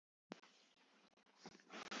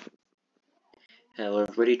Hello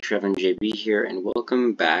everybody, Trevor and JB here, and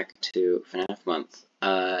welcome back to FNAF Month.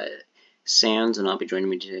 Sans will not be joining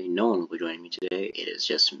me today, no one will be joining me today, it is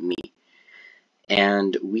just me.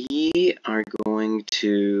 And we are going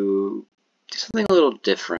to do something a little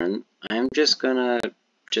different. I'm just gonna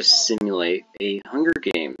simulate a Hunger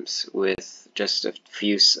Games with just a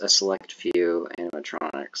select few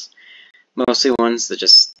animatronics. Mostly ones that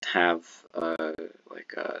just have,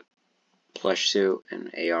 like a plush suit and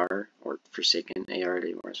AR, or Forsaken AR to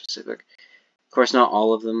be more specific. Of course, not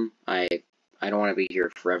all of them. I don't want to be here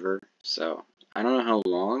forever, so I don't know how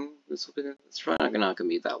long this will be. It's probably not going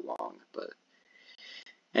to be that long, but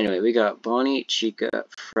anyway, we got Bonnie, Chica,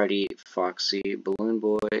 Freddy, Foxy, Balloon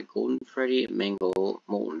Boy, Golden Freddy, Mangle,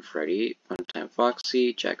 Molten Freddy, Funtime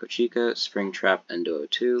Foxy, Jacko Chica, Springtrap, Endo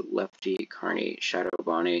 2, Lefty, Carney, Shadow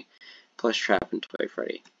Bonnie, Plush Trap, and Toy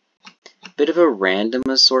Freddy. Bit of a random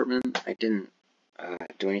assortment. I didn't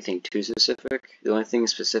do anything too specific. The only thing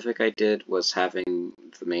specific I did was having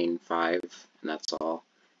the main 5, and that's all.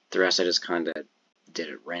 The rest I just kind of did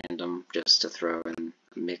at random, just to throw in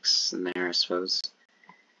a mix in there, I suppose.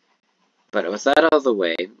 But with that out of the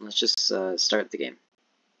way, let's just start the game.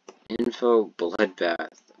 Info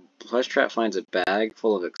Bloodbath. Plush Trap finds a bag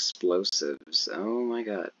full of explosives. Oh my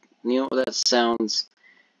god. You know what that sounds?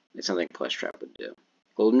 It's something Plush Trap would do.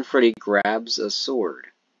 Golden Freddy grabs a sword.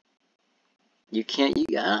 You can't,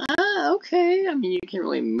 okay, I mean, you can't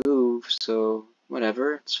really move, so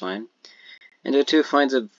whatever, it's fine. Endo 2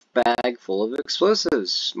 finds a bag full of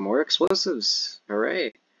explosives. More explosives.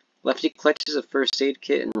 Hooray. Lefty clutches a first aid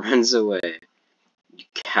kit and runs away. You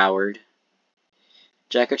coward.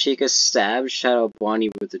 Jacko Chica stabs Shadow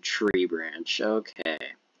Bonnie with a tree branch. Okay.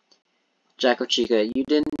 Jacko Chica, you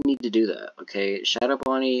didn't need to do that, okay? Shadow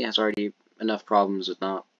Bonnie has already enough problems with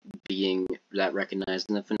not being that recognized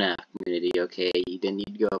in the FNAF community, okay? You didn't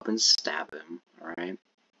need to go up and stab him, alright?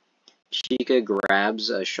 Chica grabs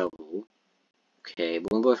a shovel. Okay,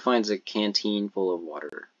 Balloon Boy finds a canteen full of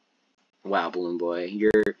water. Wow, Balloon Boy,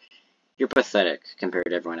 you're pathetic compared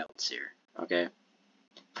to everyone else here, okay?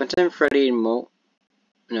 Funtime Freddy and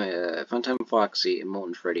Funtime Foxy and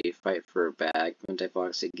Molten Freddy fight for a bag. Funtime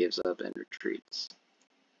Foxy gives up and retreats.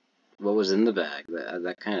 What was in the bag?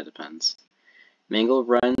 That kind of depends. Mangle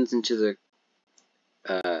runs into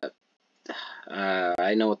the,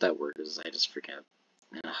 I know what that word is, I just forget.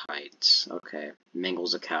 And hides. Okay.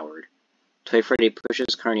 Mangle's a coward. Toy Freddy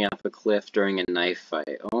pushes Carney off a cliff during a knife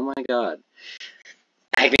fight. Oh my god.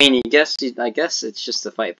 I mean, I guess it's just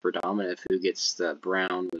the fight for dominant who gets the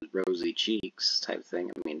brown with rosy cheeks type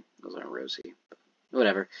thing. I mean, those aren't rosy, but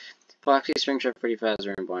whatever. Foxy, Springtrap, Freddy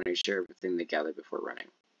Fazbear, and Bonnie share everything they gather before running.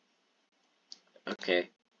 Okay.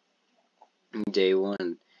 Day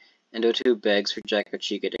 1. Endo 2 begs for Jacko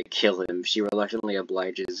Chica to kill him. She reluctantly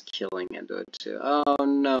obliges, killing Endo 2. Oh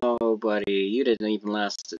no, buddy. You didn't even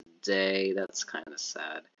last a day. That's kind of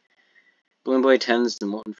sad. Balloon Boy tends to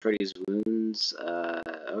Molten Freddy's wounds.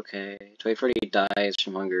 Okay. Toy Freddy dies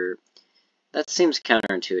from hunger. That seems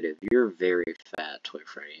counterintuitive. You're very fat, Toy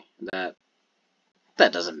Freddy. That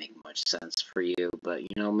doesn't make much sense for you, but, you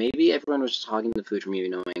know, maybe everyone was just hogging the food from you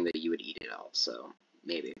knowing that you would eat it all, so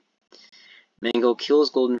maybe. Mangle kills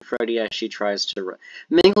Golden Freddy as she tries to run.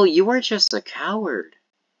 Mangle, you are just a coward.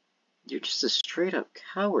 You're just a straight-up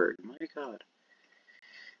coward. My god.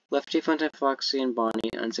 Lefty, Funtime, Foxy, and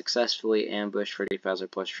Bonnie unsuccessfully ambush Freddy Fazbear,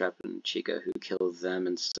 Plush Trap, and Chica, who kills them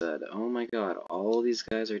instead. Oh my god, all these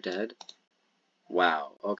guys are dead?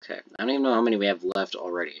 Wow, okay. I don't even know how many we have left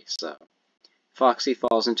already, so. Foxy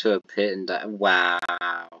falls into a pit and dies. Wow,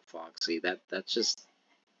 Foxy, that's just...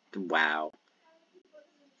 wow.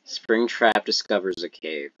 Springtrap discovers a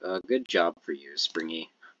cave. Good job for you, Springy.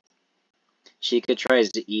 Chica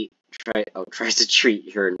tries to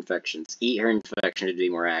treat her infections. Eat her infection to be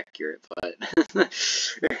more accurate, but...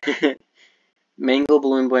 Mangle,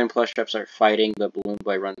 Balloon Boy, and Plush Trap start fighting, but Balloon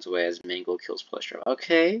Boy runs away as Mangle kills Plush Trap.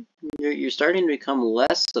 Okay, you're starting to become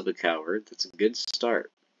less of a coward. That's a good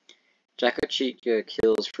start. Jacko Chica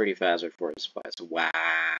kills Freddy Fazbear for his spies. Wow,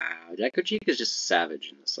 Jacko Chica is just savage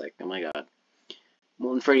in this. Like, oh my god.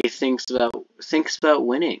 Molten Freddy thinks about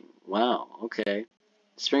winning. Wow, okay.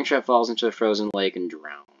 Springtrap falls into a frozen lake and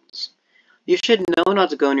drowns. You should know not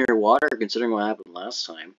to go near water, considering what happened last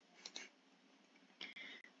time.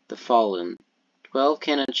 The Fallen. 12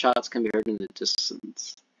 cannon shots can be heard in the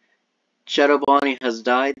distance. Shadow Bonnie has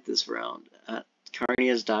died this round. Carney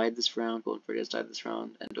has died this round. Golden Freddy has died this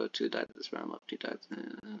round. Endo 2 died this round. Lefty died.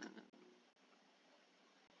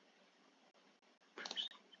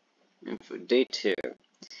 Info Day 2.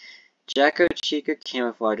 Jacko Chica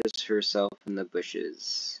camouflages herself in the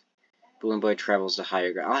bushes. Balloon Boy travels to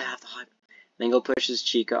higher ground. Oh, I have the high. Mangle pushes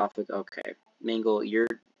Chica off the... Okay. Mangle, you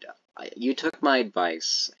took my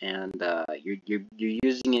advice, and you're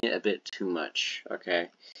using it a bit too much, okay?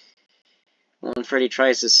 When Freddy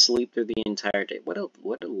tries to sleep through the entire day. What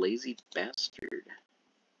a lazy bastard.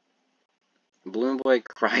 Balloon Boy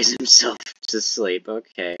cries himself to sleep,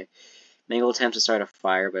 okay. Mangle attempts to start a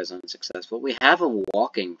fire, but is unsuccessful. We have a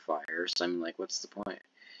walking fire, so I'm like, what's the point?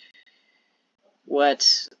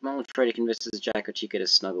 What? When Freddy convinces Jacko Chica to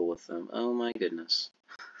snuggle with them. Oh my goodness.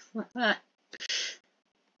 The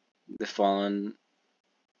fallen...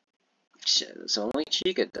 So only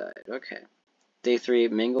Chica died, okay. Day 3,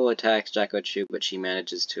 Mingle attacks Jacko Chu, but she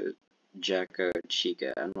manages to... Jacko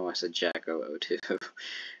Chica. I don't know why I said Jacko O2.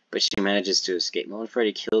 But she manages to escape. Mullen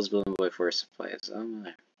Freddy kills Balloon Boy for supplies. Oh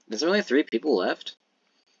my. There's only 3 people left?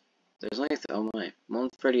 There's only oh my. Mullen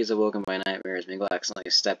Freddy is awoken by nightmares. Mingle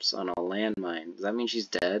accidentally steps on a landmine. Does that mean she's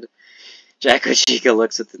dead? Jacko Chica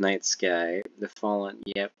looks at the night sky. The fallen...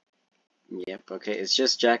 Yep. Okay, it's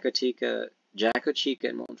just Jacko Chica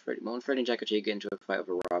and Mullen Freddy. Mullen Freddy and Jacko Chica get into a fight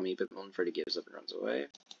over raw meat, but Mullen Freddy gives up and runs away.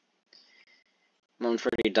 Mullen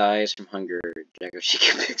Freddy dies from hunger. Jacko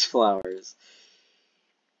Chica picks flowers.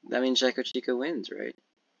 That means Jacko Chica wins, right?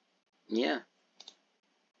 Yeah.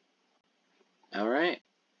 Alright.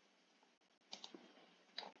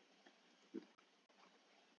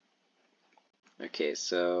 Okay,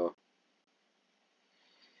 so...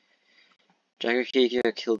 Jacko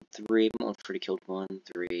Chica killed 3, Mullen Freddy killed 1,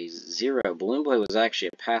 3, 0. Balloon Boy was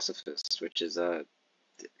actually a pacifist, which is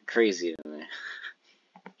crazy to me.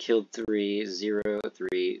 Killed 3, 0,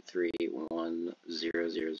 3, 3, 1, 0,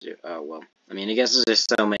 0, 0. Oh, well. I mean, I guess there's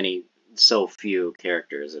just so few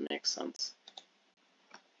characters, it makes sense.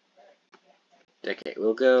 Okay,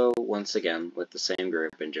 we'll go once again with the same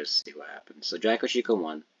group and just see what happens. So Jacko Chica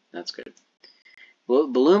won. That's good. Well,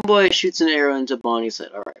 Balloon Boy shoots an arrow into Bonnie's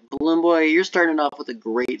head. Alright, Balloon Boy, you're starting off with a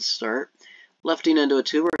great start. Lefty and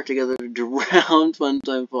Endo2 work together to drown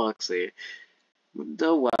Funtime Foxy.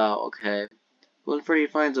 Oh, wow, okay. Balloon Freddy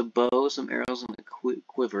finds a bow, some arrows, and a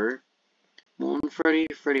quiver. Balloon Freddy,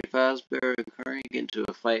 Freddy Fazbear, and Carney get into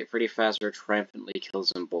a fight. Freddy Fazbear triumphantly kills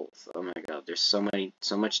them both. Oh my god, there's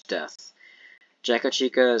so much death. Jacko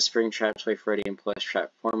Chica, Springtrap, Toy Freddy, and Plush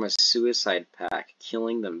Trap form a suicide pact,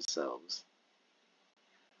 killing themselves.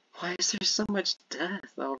 Why is there so much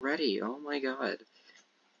death already? Oh my god.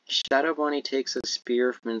 Shadow Bonnie takes a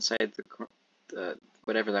spear from inside the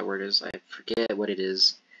whatever that word is. I forget what it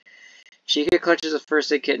is. Chica clutches a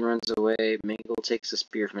first aid kit and runs away. Mangle takes a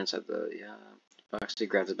spear from inside Foxy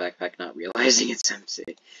grabs a backpack, not realizing it's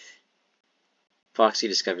empty. Foxy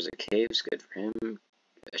discovers a cave. It's good for him.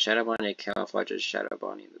 Shadow Bonnie camouflages Shadow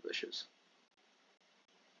Bonnie in the bushes.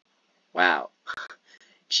 Wow.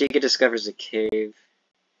 Chica discovers a cave.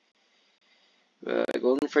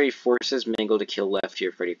 Golden Freddy forces Mangle to kill Lefty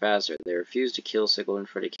or Freddy Fazbear. They refuse to kill, so Golden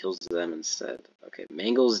Freddy kills them instead. Okay,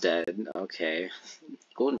 Mangle's dead. Okay.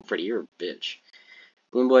 Golden Freddy, you're a bitch.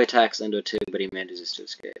 Balloon Boy attacks Endo2, but he manages to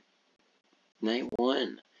escape. Night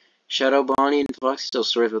 1. Shadow Bonnie and Foxy tell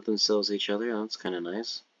stories about themselves to each other. Oh, that's kind of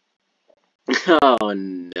nice. Oh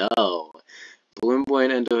no. Balloon Boy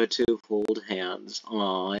and Endo2 hold hands.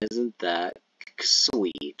 Aw, isn't that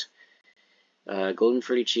sweet? Golden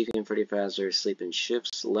Freddy, Chica, and Freddy Fazbear sleep in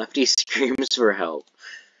shifts. Lefty screams for help.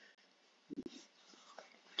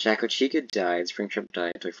 Jacko Chica died. Springtrap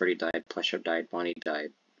died. Toy Freddy died. Plush Up died. Bonnie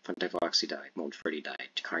died. Funtime Foxy died. Mold Freddy died.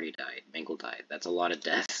 Carney died. Mangle died. That's a lot of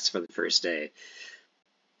deaths for the first day.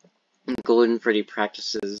 Golden Freddy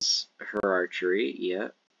practices her archery. Yeah.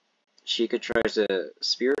 Chica tries to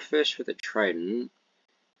spearfish with a trident.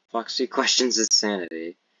 Foxy questions his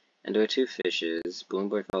sanity. Endo2 fishes. Balloon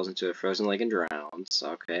Boy falls into a frozen lake and drowns.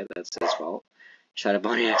 Okay, that's his fault. Shadow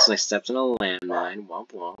Bonnie accidentally steps on a landmine. Womp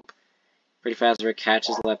womp. Freddy Fazbear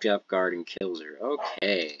catches Lefty off guard and kills her.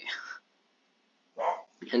 Okay.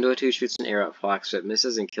 Endo2 shoots an arrow at Fox, but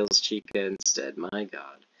misses and kills Chica instead. My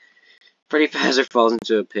god. Freddy Fazbear falls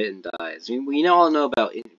into a pit and dies. I mean, we all know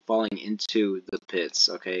about falling into the pits,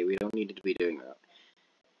 okay? We don't need to be doing that.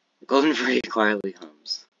 Golden Freddy quietly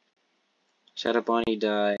hums. Shadow Bonnie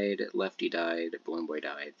died, Lefty died, Balloon Boy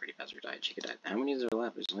died, Freddy Fazbear died, Chica died. How many is there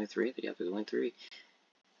left? There's only 3? Yeah, there's only 3.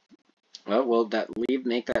 Well,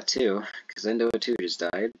 make that 2, because Endo2 just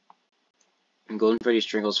died. And Golden Freddy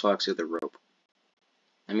strangles Foxy with a rope.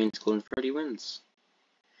 That means Golden Freddy wins.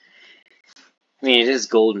 I mean, it is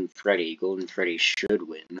Golden Freddy. Golden Freddy should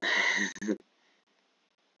win.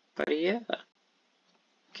 But yeah.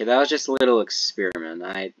 Okay, that was just a little experiment.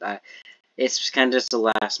 It's kind of just a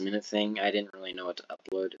last minute thing. I didn't really know what to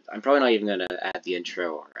upload. I'm probably not even going to add the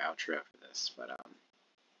intro or outro for this, but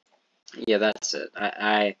yeah, that's it.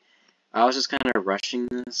 I was just kind of rushing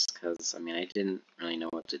this, because, I mean, I didn't really know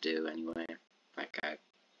what to do anyway. Like, I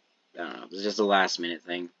don't know, it was just a last minute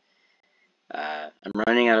thing. I'm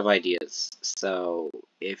running out of ideas, so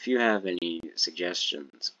if you have any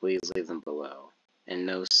suggestions, please leave them below. And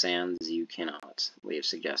no, Sans, you cannot leave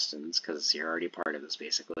suggestions, because you're already part of this,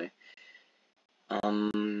 basically.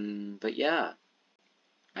 But yeah,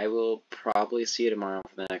 I will probably see you tomorrow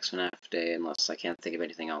for the next FNAF day, unless I can't think of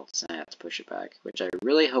anything else and I have to push it back, which I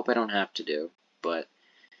really hope I don't have to do, but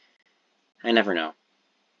I never know.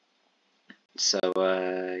 So,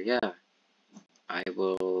 yeah, I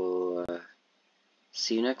will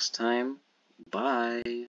see you next time. Bye!